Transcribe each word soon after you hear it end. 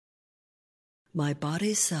My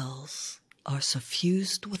body's cells are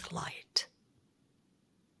suffused with light.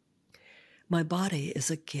 My body is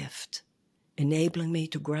a gift, enabling me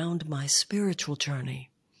to ground my spiritual journey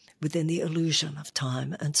within the illusion of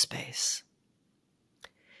time and space.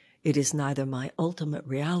 It is neither my ultimate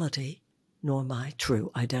reality nor my true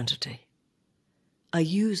identity. I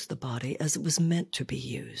use the body as it was meant to be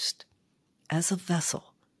used, as a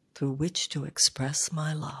vessel through which to express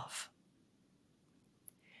my love.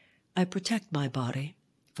 I protect my body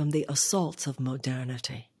from the assaults of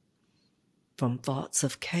modernity, from thoughts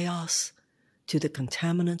of chaos to the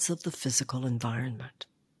contaminants of the physical environment.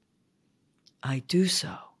 I do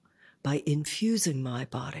so by infusing my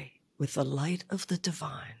body with the light of the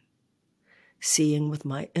divine, seeing with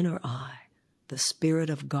my inner eye the Spirit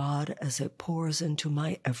of God as it pours into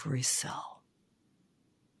my every cell.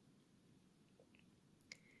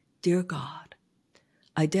 Dear God,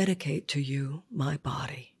 I dedicate to you my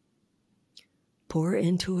body. Pour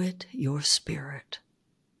into it your spirit.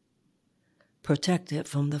 Protect it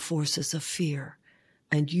from the forces of fear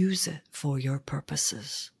and use it for your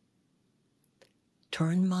purposes.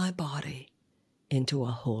 Turn my body into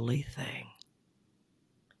a holy thing.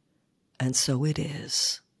 And so it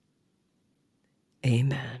is.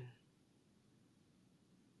 Amen.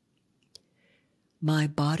 My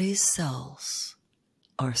body's cells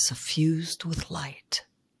are suffused with light.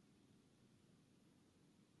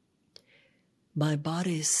 My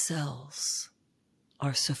body's cells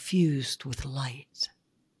are suffused with light.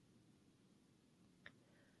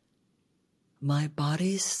 My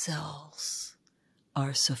body's cells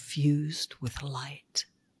are suffused with light.